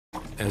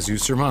As you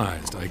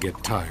surmised, I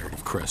get tired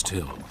of Crest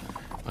Hill.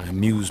 I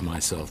amuse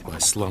myself by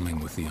slumming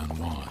with the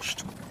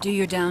unwashed. Do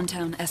your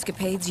downtown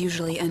escapades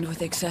usually end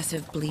with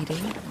excessive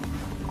bleeding?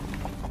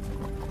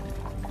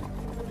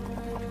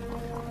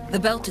 The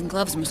belt and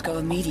gloves must go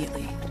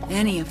immediately.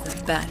 Any of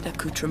the bad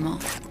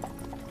accoutrements.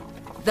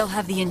 They'll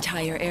have the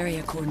entire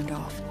area cordoned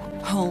off.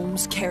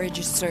 Homes,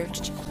 carriages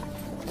searched.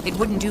 It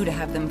wouldn't do to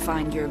have them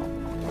find your...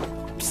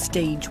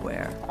 stage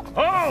wear.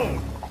 Hold!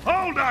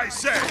 Hold, I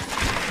say!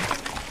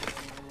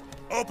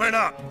 Open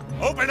up!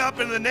 Open up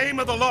in the name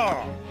of the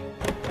law!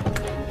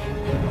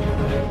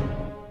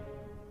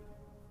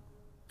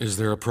 Is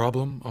there a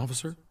problem,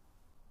 officer?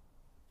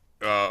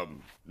 No,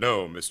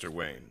 Mr.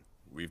 Wayne.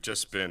 We've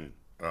just been,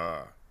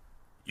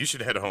 you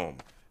should head home.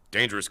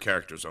 Dangerous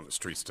characters on the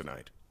streets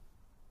tonight.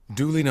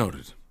 Duly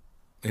noted.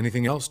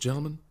 Anything else,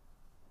 gentlemen?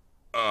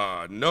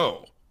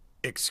 No.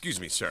 Excuse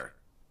me, sir.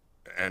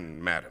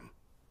 And madam.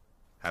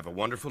 Have a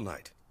wonderful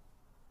night.